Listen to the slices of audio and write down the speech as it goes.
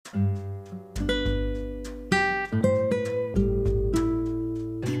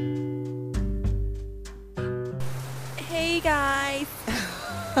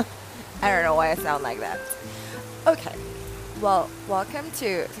I don't know why I sound like that. Okay. Well, welcome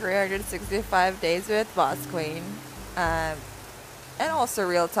to 365 Days with Boss Queen. Um, and also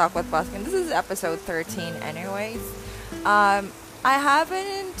Real Talk with Boss Queen. This is episode 13, anyways. I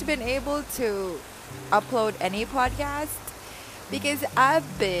haven't been able to upload any podcast because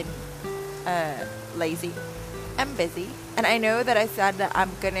I've been lazy. I'm busy. And I know that I said that I'm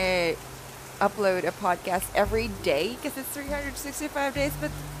gonna upload a podcast every day because it's 365 days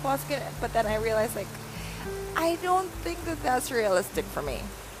with Boss Queen. But then I realized, like, I don't think that that's realistic for me.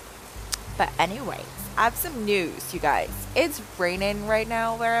 But anyways, I have some news, you guys. It's raining right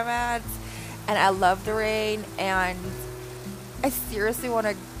now where I'm at, and I love the rain, and I seriously want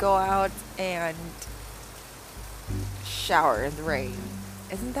to go out and shower in the rain.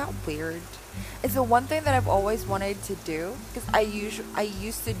 Isn't that weird? It's the one thing that I've always wanted to do because I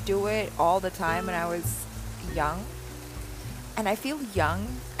used to do it all the time when I was young. And I feel young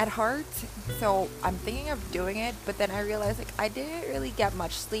at heart, so I'm thinking of doing it, but then I realized, like, I didn't really get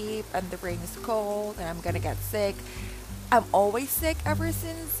much sleep, and the rain is cold, and I'm gonna get sick. I'm always sick ever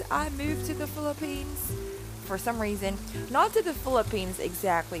since I moved to the Philippines, for some reason. Not to the Philippines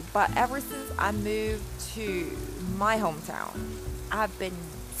exactly, but ever since I moved to my hometown, I've been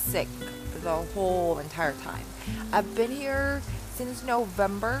sick the whole entire time. I've been here since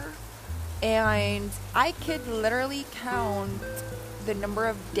November, and I could literally count the number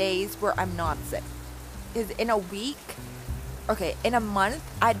of days where I'm not sick. Because in a week, okay, in a month,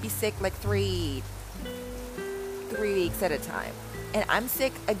 I'd be sick like three weeks at a time. And I'm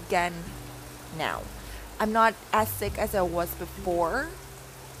sick again now. I'm not as sick as I was before.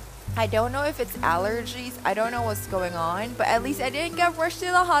 I don't know if it's allergies. I don't know what's going on. But at least I didn't get rushed to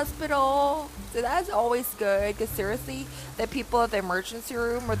the hospital. So that's always good. Because seriously, the people at the emergency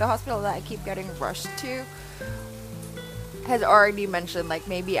room or the hospital that I keep getting rushed to has already mentioned, like,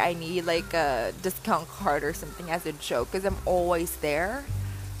 maybe I need like a discount card or something as a joke. Because I'm always there.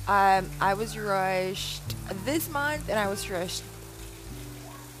 I was rushed this month, and I was rushed,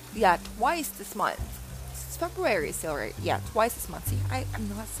 twice this month. February still, right? Yeah, twice this month. See, I'm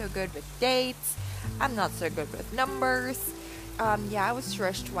not so good with dates. I'm not so good with numbers. I was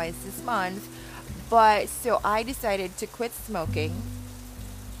rushed twice this month. But so I decided to quit smoking.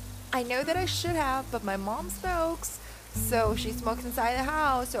 I know that I should have, but my mom smokes. So she smokes inside the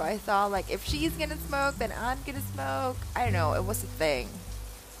house. So I thought, like, if she's gonna smoke, then I'm gonna smoke. I don't know. It was a thing.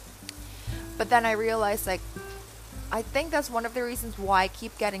 But then I realized, like, I think that's one of the reasons why I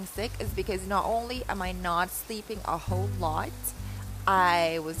keep getting sick is because not only am I not sleeping a whole lot,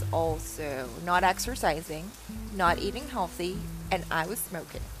 I was also not exercising, not eating healthy, and I was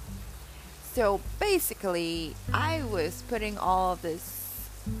smoking. So basically, I was putting all of this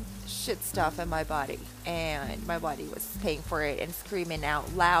shit stuff in my body, and my body was paying for it and screaming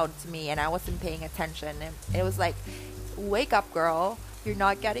out loud to me, and I wasn't paying attention. And it was like, wake up, girl. You're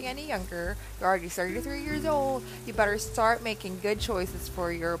not getting any younger. You're already 33 years old. You better start making good choices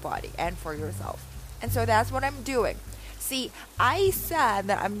for your body and for yourself. And so that's what I'm doing. See, I said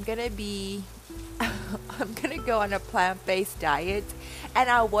that I'm going to be I'm going to go on a plant-based diet, and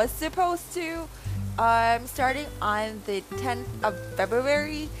I was supposed to starting on the 10th of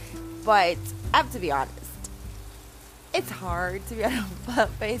February, but I have to be honest. It's hard to be on a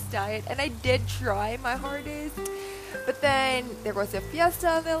plant-based diet, and I did try my hardest. But then there was a fiesta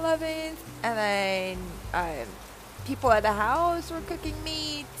on the 11th, and then people at the house were cooking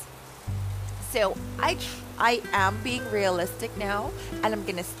meat. So I am being realistic now, and I'm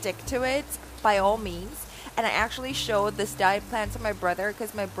gonna stick to it by all means. And I actually showed this diet plan to my brother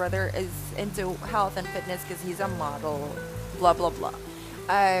because my brother is into health and fitness because he's a model, blah blah blah.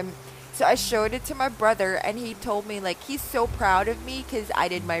 So I showed it to my brother, and he told me, like, he's so proud of me because I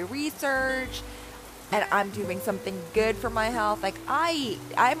did my research. And I'm doing something good for my health. Like,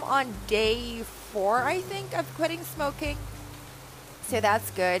 I'm on day 4, I think, of quitting smoking. So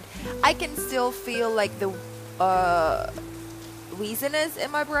that's good. I can still feel like the wheeziness in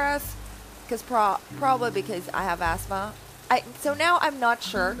my breath, because probably because I have asthma. So now I'm not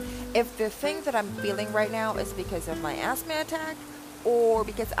sure if the thing that I'm feeling right now is because of my asthma attack or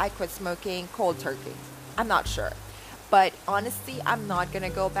because I quit smoking cold turkey. I'm not sure. But honestly, I'm not going to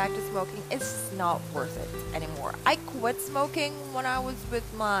go back to smoking. It's not worth it anymore. I quit smoking when I was with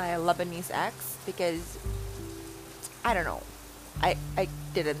my Lebanese ex because, I don't know. I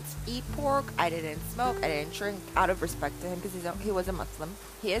didn't eat pork. I didn't smoke. I didn't drink out of respect to him because he was a Muslim.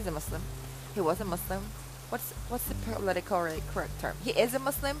 He is a Muslim. He was a Muslim. What's the politically correct term? He is a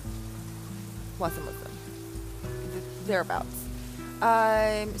Muslim. Was a Muslim. Thereabouts.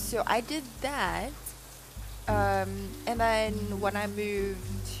 So I did that. And then when I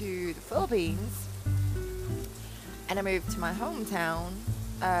moved to the Philippines and I moved to my hometown,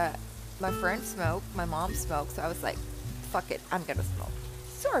 uh, my friend smoked, my mom smoked, so I was like, fuck it, I'm gonna smoke.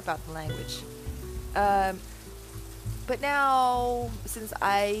 Sorry about the language. Um, but now, since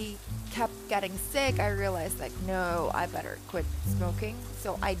I kept getting sick, I realized, like, no, I better quit smoking.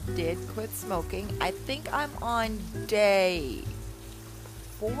 So I did quit smoking. I think I'm on day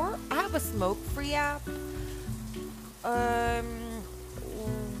 4. I have a smoke free app. Um,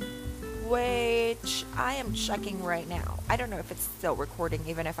 which I am checking right now. I don't know if it's still recording,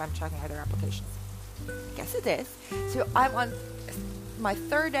 even if I'm checking other applications. I guess it is. So I'm on my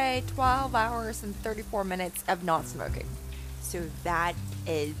third day, 12 hours and 34 minutes of not smoking. So that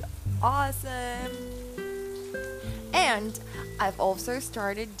is awesome. And I've also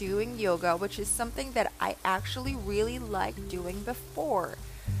started doing yoga, which is something that I actually really liked doing before.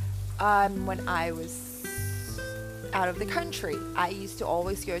 When I was out of the country, I used to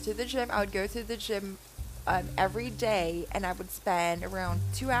always go to the gym. I would go to the gym every day, and I would spend around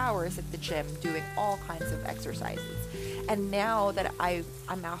 2 hours at the gym doing all kinds of exercises. And now that I'm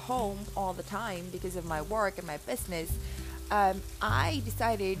at home all the time because of my work and my business, I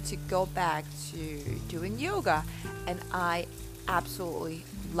decided to go back to doing yoga, and I absolutely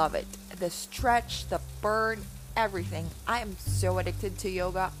love it. The stretch, the burn, everything. I am so addicted to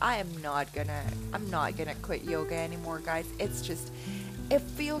yoga. I'm not gonna quit yoga anymore, guys. It's just, it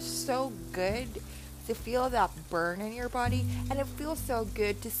feels so good to feel that burn in your body, and it feels so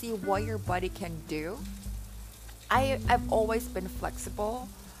good to see what your body can do. I've always been flexible,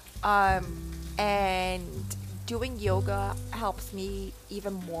 and doing yoga helps me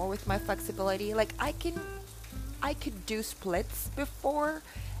even more with my flexibility. Like, I could do splits before,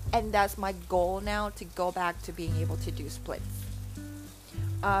 and that's my goal now, to go back to being able to do splits.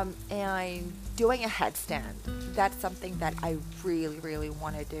 And doing a headstand, that's something that I really, really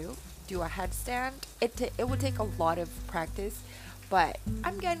want to do a headstand. It would take a lot of practice, but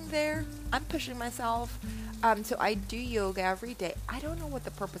I'm getting there. I'm pushing myself. So I do yoga every day. I don't know what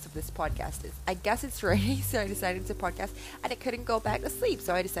the purpose of this podcast is. I guess it's ready, so I decided to podcast, and I couldn't go back to sleep,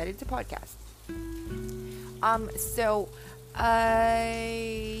 so I decided to podcast. So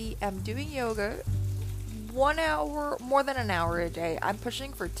I am doing yoga 1 hour, more than an hour a day. I'm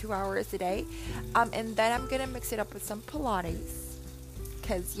pushing for 2 hours a day. And then I'm gonna mix it up with some Pilates,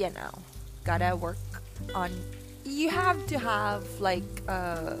 cause gotta work on. You have to have, like,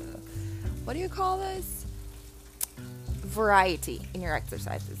 what do you call this? Variety in your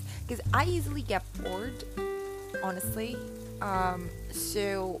exercises, because I easily get bored, honestly.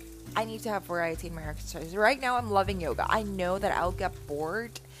 So I need to have variety in my exercises. Right now I'm loving yoga. I know that I'll get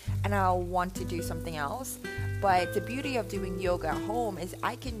bored and I'll want to do something else, but the beauty of doing yoga at home is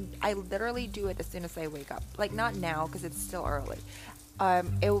I literally do it as soon as I wake up. Like, not now because it's still early.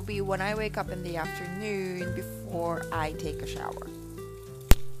 It will be when I wake up in the afternoon before I take a shower,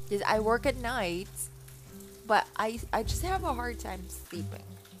 because I work at night, but I just have a hard time sleeping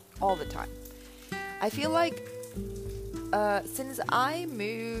all the time. I feel like since I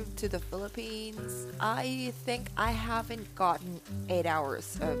moved to the Philippines, I think I haven't gotten 8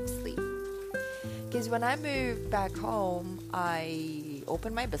 hours of sleep. Because when I moved back home, I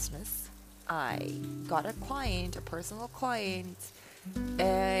opened my business. I got a client, a personal client,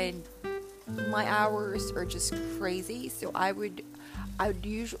 and my hours are just crazy. So I would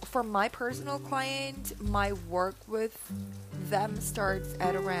usually, for my personal client, my work with them starts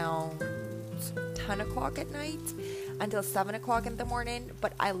at around 10 o'clock at night until 7 o'clock in the morning,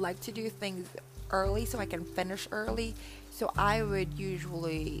 but I like to do things early so I can finish early. So I would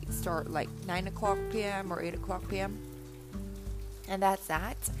usually start like 9 o'clock p.m. or 8 o'clock p.m. and that's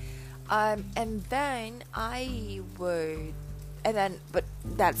that. And then but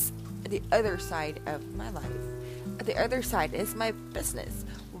that's the other side of my life. The other side is my business,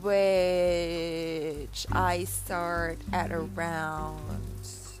 which I start at around,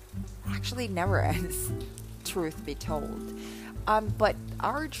 actually never ends, truth be told. But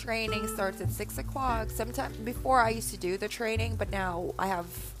our training starts at 6 o'clock. Sometimes before I used to do the training, but now I have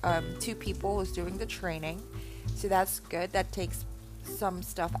 2 people who's doing the training. So that's good. That takes some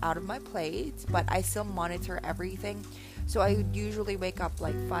stuff out of my plate, but I still monitor everything. So I would usually wake up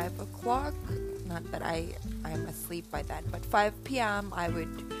like 5 o'clock. Not that I'm asleep by then, but 5 p.m. I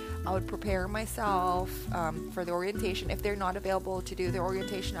would prepare myself for the orientation. If they're not available to do the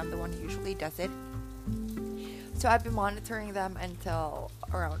orientation, I'm the one who usually does it. So I've been monitoring them until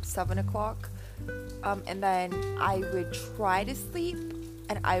around 7 o'clock. And then I would try to sleep,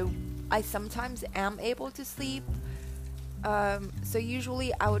 and I sometimes am able to sleep. So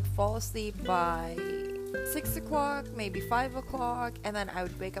usually I would fall asleep by 6 o'clock, maybe 5 o'clock, and then I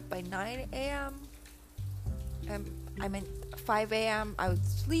would wake up by 9 a.m. I meant 5 a.m. I would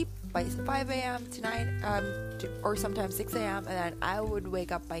sleep by 5 a.m. to 9, or sometimes 6 a.m. and then I would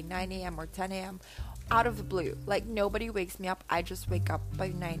wake up by 9 a.m. or 10 a.m. out of the blue. Like, nobody wakes me up. I just wake up by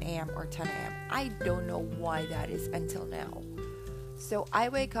 9 a.m. or 10 a.m. I don't know why that is until now. So I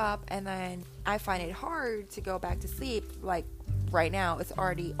wake up and then I find it hard to go back to sleep. Like, right now it's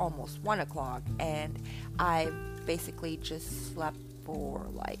already almost 1 o'clock and I basically just slept for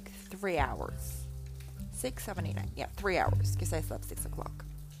like 3 hours. 6, 7, 8, 9. Yeah, 3 hours because I slept 6 o'clock.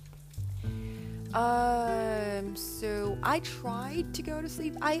 So I tried to go to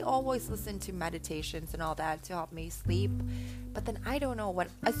sleep. I always listen to meditations and all that to help me sleep. But then I don't know what,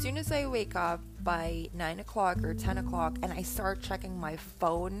 as soon as I wake up by 9 o'clock or 10 o'clock and I start checking my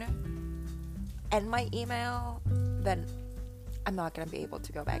phone and my email, then I'm not going to be able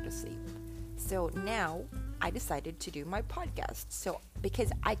to go back to sleep. So now I decided to do my podcast. So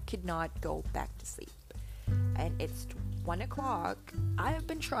because I could not go back to sleep. And it's 1 o'clock. I have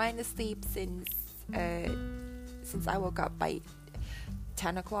been trying to sleep since I woke up by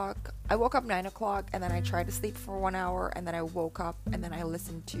 10 o'clock. I woke up 9 o'clock and then I tried to sleep for 1 hour and then I woke up and then I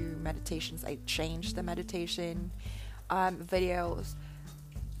listened to meditations. I changed the meditation videos,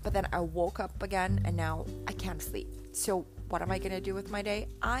 but then I woke up again and now I can't sleep. So what am I going to do with my day?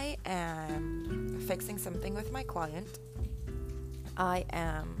 I am fixing something with my client. I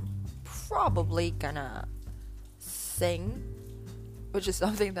am probably gonna sing, which is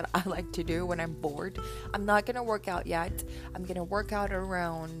something that I like to do when I'm bored. I'm not gonna work out yet. I'm gonna work out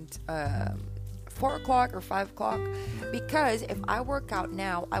around 4 o'clock or 5 o'clock because if I work out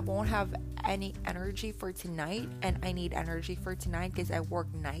now, I won't have any energy for tonight, and I need energy for tonight because I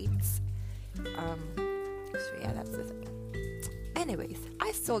work nights. So yeah, that's the thing. Anyways,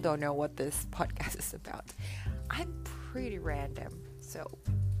 I still don't know what this podcast is about. I'm pretty random. So,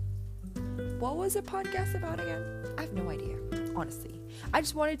 what was the podcast about again? I have no idea, honestly. I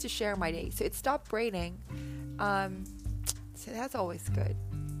just wanted to share my day. So it stopped raining. So that's always good.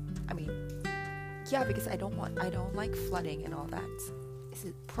 I mean, yeah, because I don't like flooding and all that.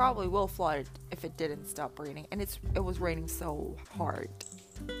 It probably will flood if it didn't stop raining, and it was raining so hard.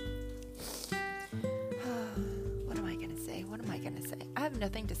 What am I gonna say? I have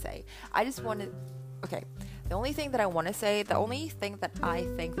nothing to say. I just want to. Okay. The only thing that I want to say, the only thing that I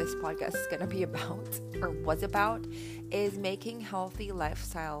think this podcast is going to be about, or was about, is making healthy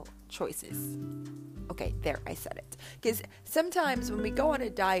lifestyle choices. Okay, there, I said it. Because sometimes when we go on a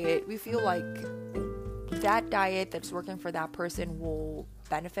diet, we feel like that diet that's working for that person will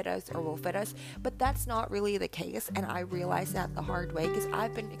benefit us or will fit us, but that's not really the case, and I realized that the hard way because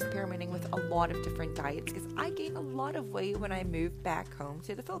I've been experimenting with a lot of different diets because I gained a lot of weight when I moved back home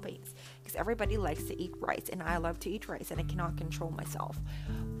to the Philippines because everybody likes to eat rice and I love to eat rice and I cannot control myself.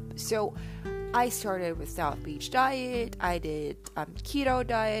 So I started with South Beach diet, I did keto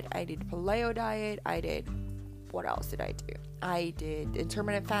diet, I did paleo diet, what else did I do? I did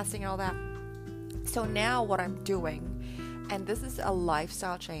intermittent fasting and all that. So now what I'm doing, and this is a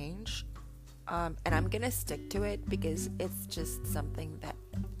lifestyle change, and I'm gonna stick to it because it's just something that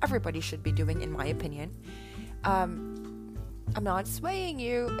everybody should be doing, in my opinion. I'm not swaying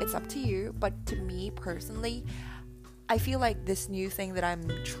you, it's up to you, but to me personally, I feel like this new thing that I'm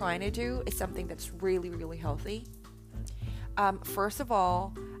trying to do is something that's really, really healthy. First of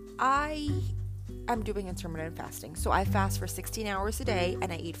all, I'm doing intermittent fasting, so I fast for 16 hours a day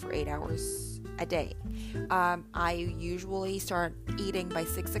and I eat for 8 hours a day. I usually start eating by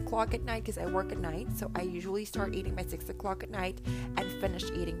 6 o'clock at night because I work at night, so I usually start eating by 6 o'clock at night and finish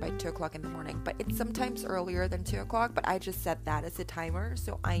eating by 2 o'clock in the morning, but it's sometimes earlier than 2 o'clock, but I just set that as a timer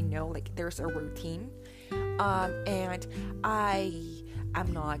so I know like there's a routine. And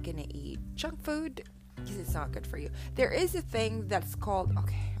I'm not gonna eat junk food because it's not good for you. There is a thing that's called,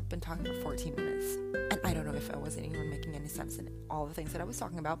 okay, I've been talking for 14 minutes and I don't know if I wasn't even making any sense in all the things that I was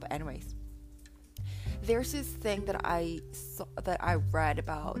talking about, but anyways, there's this thing that I read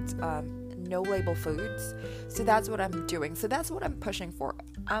about no label foods, so that's what I'm doing, so that's what I'm pushing for.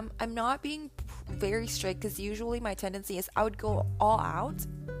 I'm not being very strict because usually my tendency is I would go all out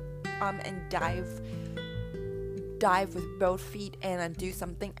and dive with both feet and then do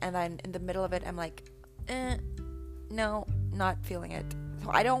something, and then in the middle of it I'm like no, not feeling it. So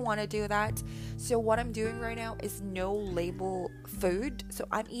I don't want to do that. So what I'm doing right now is no label food. So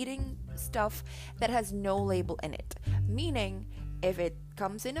I'm eating stuff that has no label in it. Meaning, if it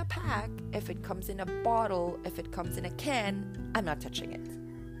comes in a pack, if it comes in a bottle, if it comes in a can, I'm not touching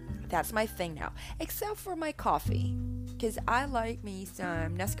it. That's my thing now. Except for my coffee. because I like me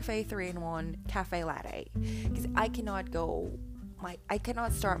some Nescafe 3-in-1 cafe latte, because I cannot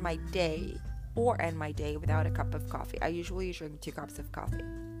start my day or end my day without a cup of coffee. I usually drink 2 cups of coffee.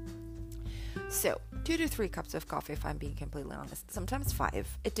 So 2 to 3 cups of coffee, if I'm being completely honest. Sometimes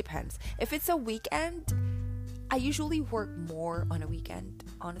 5. It depends. If it's a weekend, I usually work more on a weekend,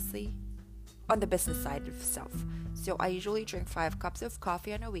 honestly, on the business side of stuff. So I usually drink 5 cups of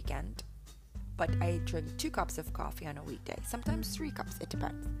coffee on a weekend, but I drink 2 cups of coffee on a weekday. Sometimes 3 cups, it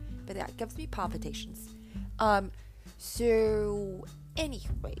depends. But that gives me palpitations. So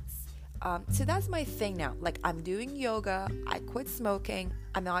anyways, so that's my thing now. Like, I'm doing yoga, I quit smoking,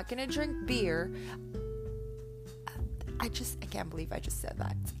 I'm not gonna drink beer. I can't believe I just said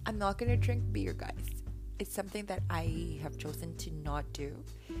that. I'm not gonna drink beer, guys. It's something that I have chosen to not do.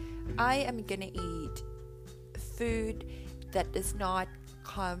 I am gonna eat food that does not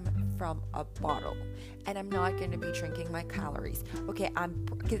come from a bottle, and I'm not gonna be drinking my calories. Okay,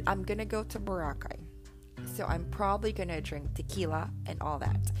 I'm gonna go to Boracay, so I'm probably gonna drink tequila and all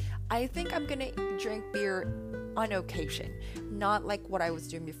that. I think I'm gonna drink beer on occasion, not like what I was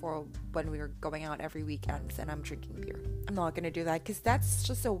doing before when we were going out every weekend and I'm drinking beer. I'm not gonna do that because that's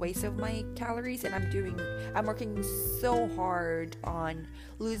just a waste of my calories, and I'm working so hard on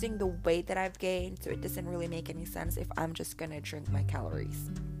losing the weight that I've gained, so it doesn't really make any sense if I'm just gonna drink my calories,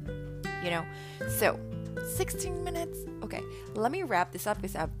 so 16 minutes. Okay, let me wrap this up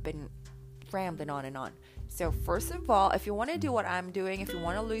because I've been rambling on and on. So first of all, if you want to do what I'm doing, if you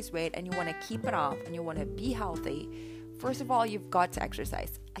want to lose weight and you want to keep it off and you want to be healthy, first of all, you've got to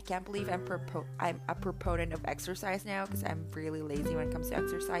exercise. I can't believe I'm a proponent of exercise now, because I'm really lazy when it comes to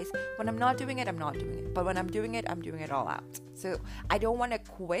exercise. When I'm not doing it, I'm not doing it. But when I'm doing it all out. So I don't want to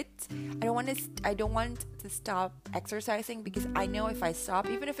quit. I don't want to stop exercising, because I know if I stop,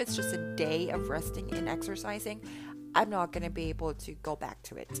 even if it's just a day of resting and exercising, I'm not going to be able to go back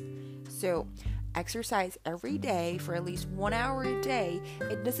to it. So exercise every day for at least 1 hour a day.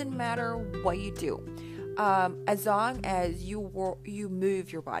 It doesn't matter what you do. As long as you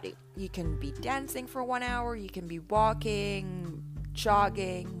move your body. You can be dancing for 1 hour, you can be walking,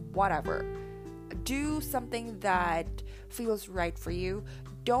 jogging, whatever. Do something that feels right for you.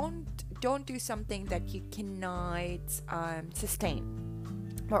 Don't do something that you cannot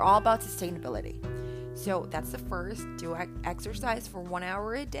sustain. We're all about sustainability. So that's the first. Do exercise for 1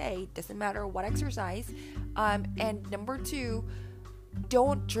 hour a day. Doesn't matter what exercise. And number 2,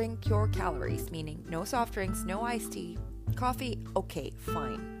 don't drink your calories, meaning no soft drinks, no iced tea. Coffee, okay,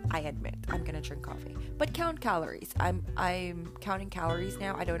 fine. I admit I'm gonna drink coffee, but count calories. I'm counting calories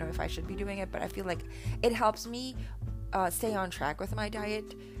now. I don't know if I should be doing it, but I feel like it helps me stay on track with my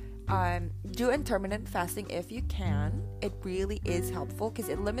diet. Do intermittent fasting if you can. It really is helpful because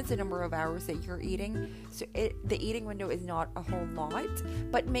it limits the number of hours that you're eating. So the eating window is not a whole lot,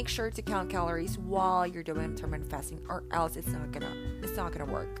 but make sure to count calories while you're doing intermittent fasting, or else it's not gonna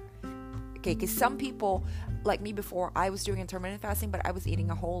work. Okay, because some people, like me before, I was doing intermittent fasting, but I was eating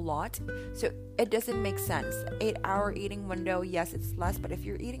a whole lot. So it doesn't make sense. 8-hour eating window, yes, it's less, but if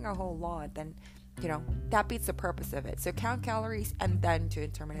you're eating a whole lot, then that beats the purpose of it. So count calories and then do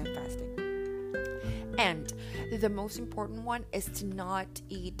intermittent fasting. And the most important one is to not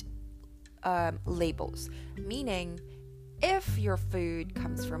eat labels. Meaning, if your food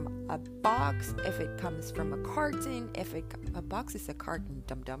comes from a box, if it comes from a carton, a box is a carton,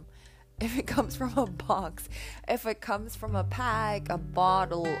 dum-dum. If it comes from a box, if it comes from a pack, a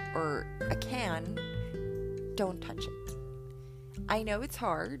bottle, or a can, don't touch it. I know it's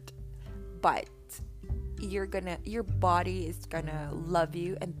hard, but your body is gonna love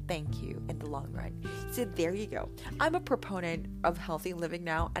you and thank you in the long run. So there you go. I'm a proponent of healthy living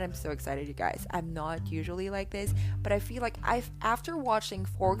now, and I'm so excited, you guys. I'm not usually like this, but I feel like after watching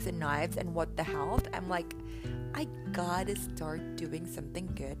Forks and Knives and What the Health, I'm like, I gotta start doing something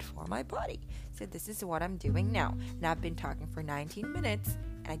good for my body. So this is what I'm doing now. And I've been talking for 19 minutes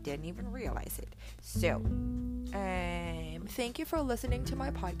and I didn't even realize it. So thank you for listening to my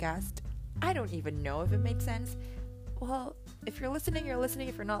podcast. I don't even know if it made sense. Well, if you're listening, you're listening.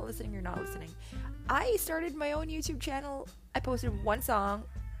 If you're not listening, you're not listening. I started my own YouTube channel. I posted 1 song.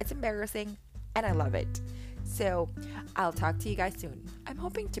 It's embarrassing and I love it. So I'll talk to you guys soon. I'm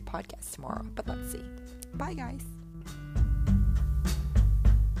hoping to podcast tomorrow, but let's see. Bye, guys.